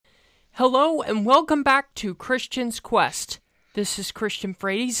Hello and welcome back to Christian's Quest. This is Christian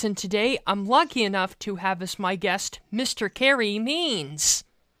Frades, and today I'm lucky enough to have as my guest Mr. Carey Means.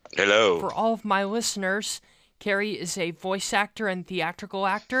 Hello. For all of my listeners, Carey is a voice actor and theatrical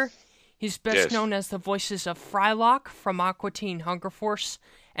actor. He's best known as the voices of Frylock from Aqua Teen Hunger Force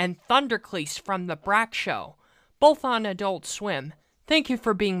and Thundercleese from The Brak Show, both on Adult Swim. Thank you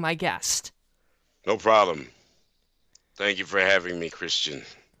for being my guest. No problem. Thank you for having me, Christian.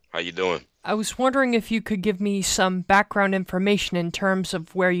 How you doing? I was wondering if you could give me some background information in terms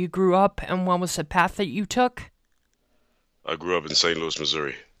of where you grew up and what was the path that you took. I grew up in St. Louis,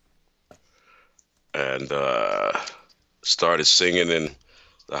 Missouri, and started singing in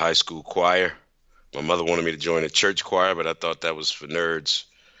the high school choir. My mother wanted me to join a church choir, but I thought that was for nerds,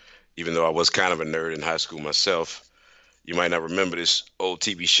 even though I was kind of a nerd in high school myself. You might not remember this old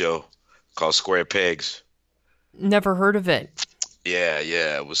TV show called Square Pegs. Never heard of it. Yeah,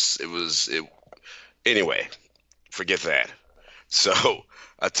 anyway, forget that. So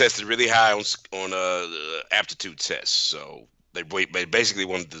I tested really high on the aptitude test. So they basically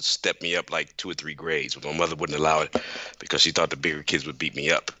wanted to step me up like 2 or 3 grades, but my mother wouldn't allow it because she thought the bigger kids would beat me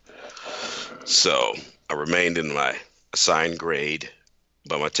up. So I remained in my assigned grade,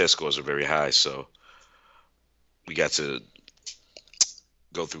 but my test scores were very high. So we got to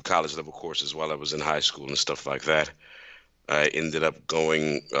go through college level courses while I was in high school and stuff like that. I ended up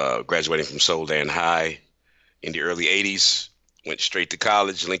graduating from Soldan High in the early 80s, went straight to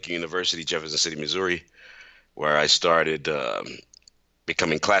college, Lincoln University, Jefferson City, Missouri, where I started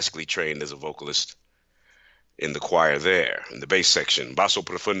becoming classically trained as a vocalist in the choir there, in the bass section. Basso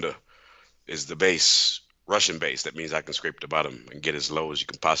profundo is the bass, Russian bass. That means I can scrape the bottom and get as low as you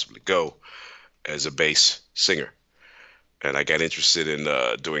can possibly go as a bass singer. And I got interested in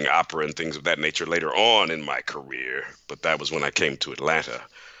doing opera and things of that nature later on in my career. But that was when I came to Atlanta.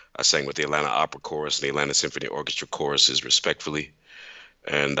 I sang with the Atlanta Opera Chorus and the Atlanta Symphony Orchestra choruses, respectively.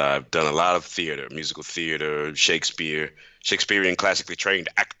 And I've done a lot of theater, musical theater, Shakespearean classically trained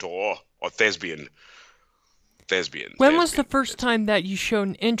actor or thespian. When was the first time that you showed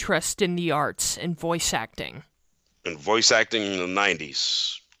an interest in the arts and voice acting? In voice acting in the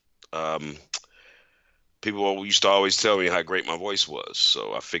 90s. People used to always tell me how great my voice was,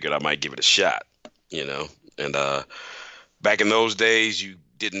 so I figured I might give it a shot, And back in those days, you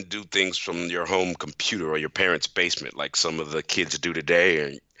didn't do things from your home computer or your parents' basement like some of the kids do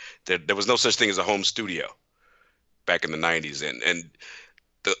today. And there was no such thing as a home studio back in the 90s. And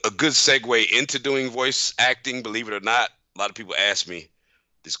a good segue into doing voice acting, believe it or not, a lot of people ask me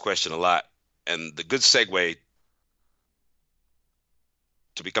this question a lot. And the good segue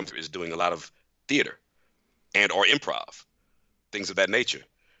to become is doing a lot of theater and or improv, things of that nature.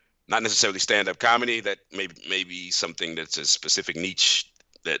 Not necessarily stand-up comedy. That may be something that's a specific niche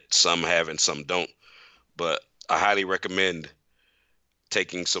that some have and some don't. But I highly recommend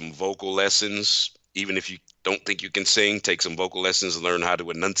taking some vocal lessons. Even if you don't think you can sing, take some vocal lessons and learn how to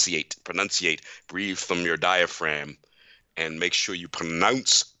pronunciate, breathe from your diaphragm, and make sure you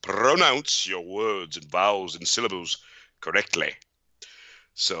pronounce your words and vowels and syllables correctly.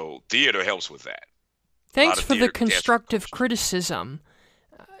 So theater helps with that. Thanks for the constructive criticism.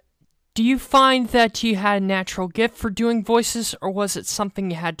 Do you find that you had a natural gift for doing voices, or was it something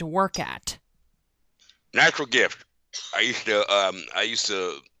you had to work at? Natural gift. I used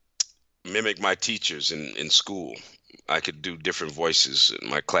to mimic my teachers in school. I could do different voices.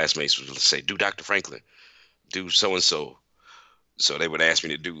 My classmates would say, "Do Dr. Franklin, do so and so." So they would ask me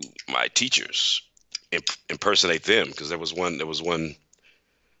to do my teachers, impersonate them, because there was one.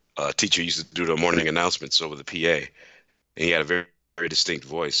 Teacher used to do the morning announcements over the PA, and he had a very, very distinct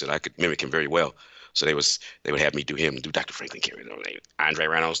voice, and I could mimic him very well. So they would have me do him, do Dr. Franklin Carey, Andre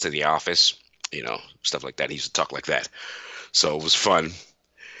Reynolds to the office, stuff like that. He used to talk like that, so it was fun.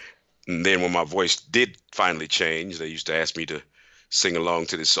 And then when my voice did finally change, they used to ask me to sing along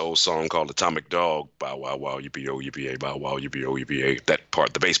to this old song called Atomic Dog, bow wow wow yippee oh yippee bow wow yippee oh yippee, that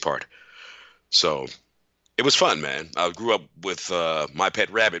part, the bass part. So it was fun, man. I grew up with My Pet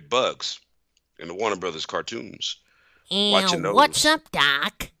Rabbit, Bugs, and the Warner Brothers cartoons. Watching those. What's up,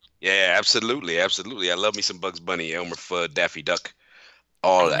 Doc? Yeah, absolutely. I love me some Bugs Bunny, Elmer Fudd, Daffy Duck,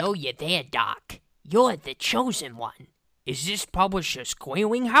 all that. I know you're there, Doc. You're the chosen one. Is this publisher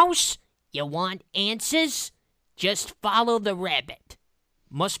Squealing House? You want answers? Just follow the rabbit.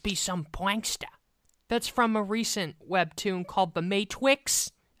 Must be some prankster. That's from a recent webtoon called The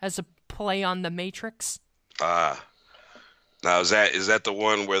Matrix, as a play on The Matrix. Now is that the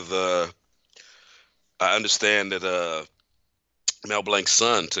one where I understand that Mel Blanc's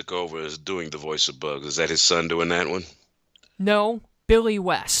son took over as doing the voice of Bugs. Is that his son doing that one? No, Billy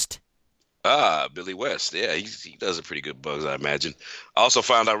West. Ah, Billy West. Yeah, he does a pretty good Bugs, I imagine. I also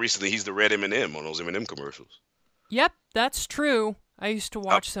found out recently he's the red M&M on those M&M commercials. Yep, that's true. I used to I,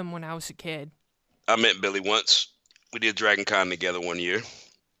 watch them when I was a kid. I met Billy once. We did Dragon Con together one year.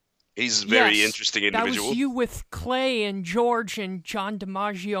 He's a very Yes, interesting that was individual. you with Clay and George and John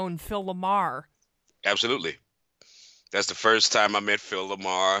DiMaggio and Phil Lamar. Absolutely. That's the first time I met Phil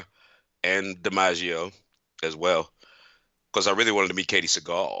Lamar and DiMaggio as well. Because I really wanted to meet Katie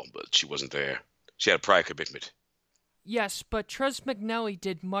Seagal, but she wasn't there. She had a prior commitment. Yes, but Trez McNally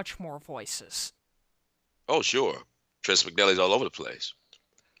did much more voices. Oh, sure. Tress McNally's all over the place.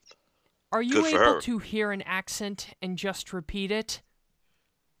 Are you Good for able her. to hear an accent and just repeat it?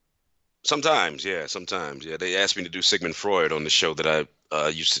 Sometimes, yeah, sometimes. Yeah, they asked me to do Sigmund Freud on the show that I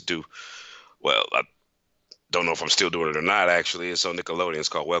used to do. Well, I don't know if I'm still doing it or not, actually. It's on Nickelodeon. It's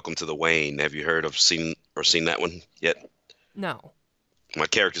called Welcome to the Wayne. Have you heard of, seen that one yet? No. My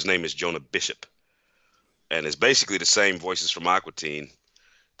character's name is Jonah Bishop, and it's basically the same voices from Aqua Teen.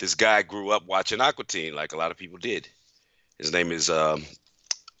 This guy grew up watching Aqua Teen like a lot of people did. His name is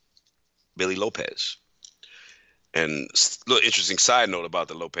Billy Lopez. And a little interesting side note about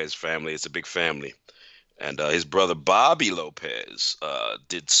the Lopez family, it's a big family. And his brother Bobby Lopez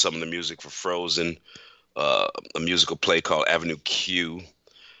did some of the music for Frozen, a musical play called Avenue Q,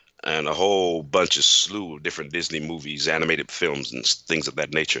 and a whole bunch of slew of different Disney movies, animated films, and things of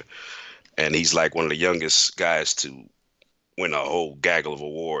that nature. And he's like one of the youngest guys to win a whole gaggle of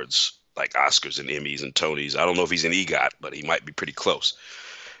awards, like Oscars and Emmys and Tonys. I don't know if he's an EGOT, but he might be pretty close.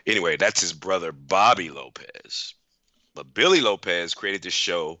 Anyway, that's his brother Bobby Lopez. But Billy Lopez created this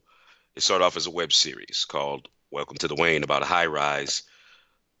show. It started off as a web series called Welcome to the Wayne, about a high-rise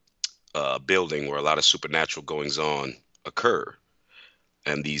building where a lot of supernatural goings on occur,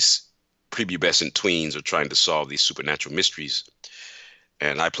 and these prepubescent tweens are trying to solve these supernatural mysteries.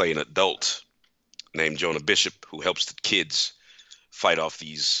 And I play an adult named Jonah Bishop who helps the kids fight off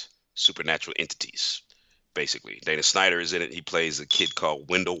these supernatural entities. Basically, Dana Snyder is in it. He plays a kid called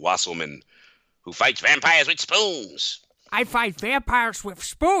Wendell Wasselman who fights vampires with spoons. I fight vampires with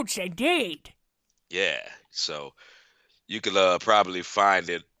spoons, indeed. Yeah, so you could probably find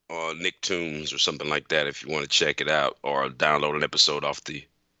it on Nicktoons or something like that if you want to check it out, or download an episode off the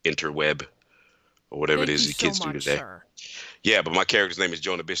interweb or whatever it Thank is you the so kids do much, today. sir. Yeah, but my character's name is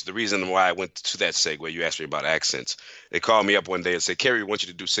Jonah Bishop. The reason why I went to that segue, you asked me about accents. They called me up one day and said, Kerry, we want you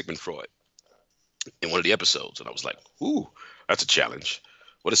to do Sigmund Freud in one of the episodes. And I was like, ooh, that's a challenge.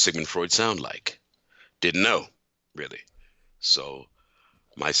 What does Sigmund Freud sound like? Didn't know, really. So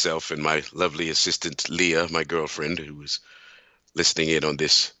myself and my lovely assistant, Leah, my girlfriend, who was listening in on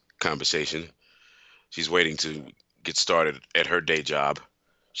this conversation, she's waiting to get started at her day job.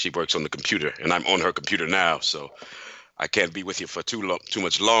 She works on the computer, and I'm on her computer now, so I can't be with you for too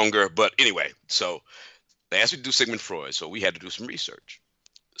much longer. But anyway, so they asked me to do Sigmund Freud, so we had to do some research.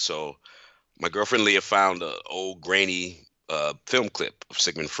 So my girlfriend Leah found an old grainy film clip of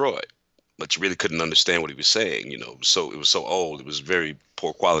Sigmund Freud, but you really couldn't understand what he was saying. You know, so it was so old, it was very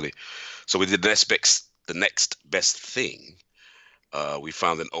poor quality. So we did the next best thing. We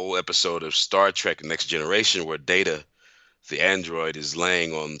found an old episode of Star Trek: Next Generation where Data, the android, is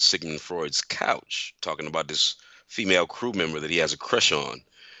laying on Sigmund Freud's couch, talking about this female crew member that he has a crush on,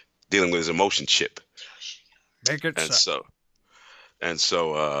 dealing with his emotion chip. Make it And so.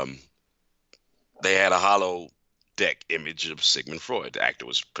 so they had a hollow deck image of Sigmund Freud. The actor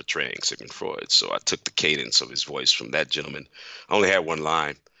was portraying Sigmund Freud. So I took the cadence of his voice from that gentleman. I only had one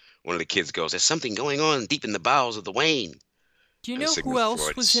line. One of the kids goes, "There's something going on deep in the bowels of the Wayne." Do you And know Sigmund who else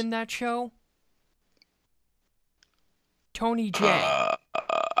Freud was in that show? Tony J.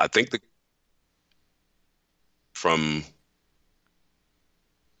 I think from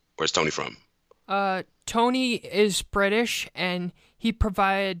where's Tony from? Tony is British, and he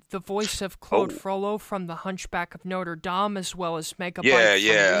provided the voice of Claude Frollo from The Hunchback of Notre Dame, as well as Megabyte Yeah, from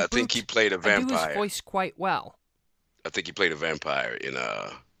yeah. I Reboot. think he played a I do his vampire. voice quite well. I think he played a vampire in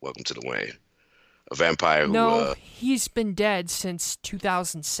Welcome to the Wayne. A vampire who No, he's been dead since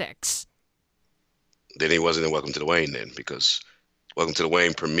 2006. then he wasn't in Welcome to the Wayne then, because Welcome to the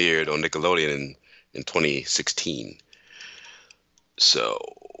Wayne premiered on Nickelodeon in 2016. So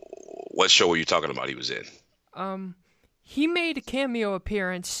what show were you talking about he was in? He made a cameo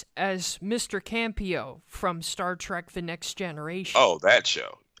appearance as Mr. Campio from Star Trek: The Next Generation. Oh, that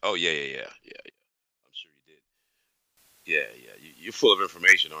show. Oh, yeah. I'm sure he did. Yeah. You're full of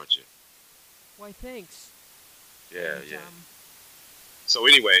information, aren't you? Why, thanks. Yeah, And, yeah. So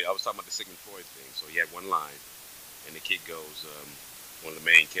anyway, I was talking about the Sigmund Freud thing. So he had one line, and the kid goes, one of the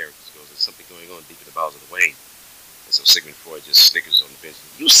main characters goes, "There's something going on deep in the bowels of the Wayne." And so Sigmund Freud just snickers on the bench.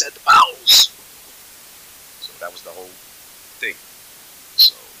 "You said the bowels." think.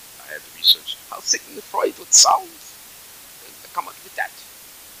 So I had to research how Sigmund Freud would sound and come up with that.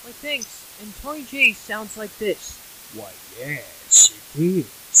 Why, thanks. And Tony J sounds like this. Why, yes, it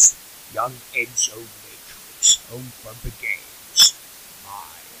is. Young Enzo Matrix, home from the games. My,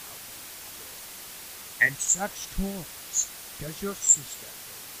 how beautiful. And such toys. Does your sister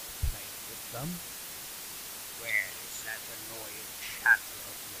play with them? Where is that annoying chatter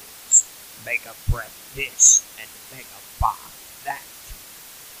of yours? Mega breath this and mega bark that.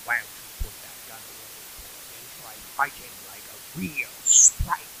 Why don't you put that gun away, boy, and try fighting like a real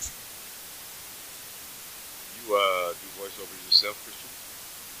sprite? You do voiceovers yourself, Christian?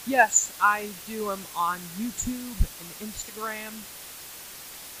 Yes, I do them on YouTube and Instagram.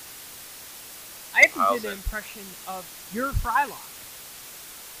 I even did an impression of your Frylock.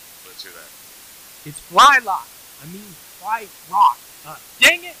 Let's hear that. It's Flylock. I mean, Fly Rock.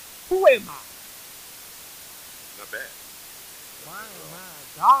 Dang it! Who am I? Not bad. My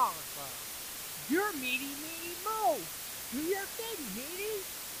God, You're Meaty Mo. Do your thing, Meaty.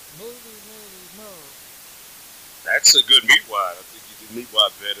 Moody Mo. That's a good meatwad. I think you do meatwad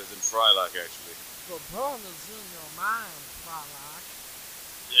better than Frylock, actually. The bone is in your mind, Flylock.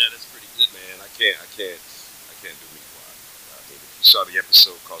 Yeah, that's pretty good, man. I can't do meatwad. I mean, if you saw the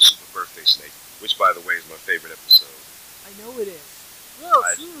episode called Super Birthday Snake, which, by the way, is my favorite episode. I know it is.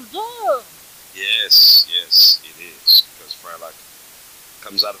 Yes, it is, because Frylock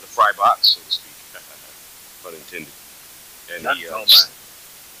comes out of the fry box, so to speak. Pun intended. And he,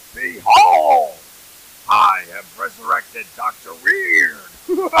 behold! I have resurrected Dr. Weird!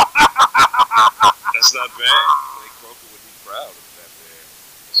 That's not bad. Clay Croker would be proud of that there.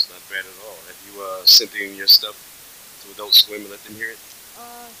 That's not bad at all. Have you sent in your stuff to Adult Swim and let them hear it?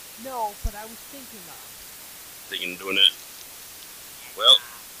 No, but I was thinking of. Thinking of doing that? Well,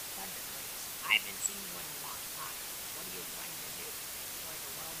 Thunderclays, I haven't seen you in a long time. What are you going to do? Destroy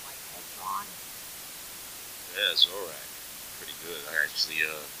the world like Ultron? yeah, Zorak. Pretty good. I actually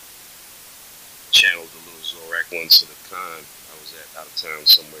channeled the little Zorak once at a con. I was out of town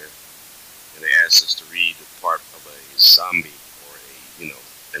somewhere, and they asked us to read a part of a zombie or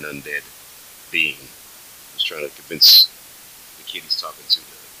an undead being. I was trying to convince the kid he's talking to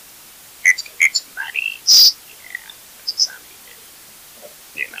let's go get some buddies. Yeah, that's a zombie dude.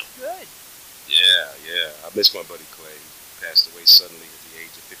 Good. Yeah. I miss my buddy Clay. He passed away suddenly at the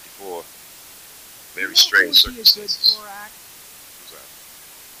age of 54. Very strange circumstances. Who would be a good Zorak? Who's that?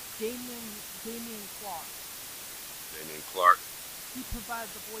 Damien Clark. Damien Clark. He provided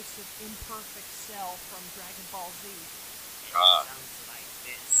the voice of Imperfect Cell from Dragon Ball Z. Sounds like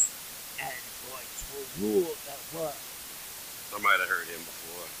this. Androids will rule the world. I might have heard him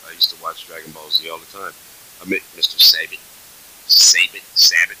before. I used to watch Dragon Ball Z all the time. I met Mr. Sabat.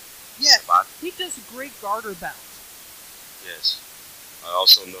 Yes, Sabat. he does a great garter belt. Yes. I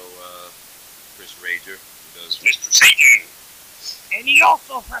also know Chris Rager, who does Mr. Satan. And he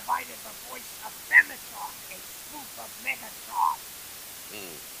also provided the voice of Megatron, a spoof of Megatron.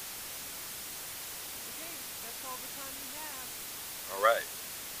 Okay, that's all the time we have. All right.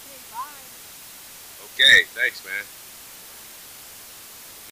 Okay, bye. Okay, thanks, man.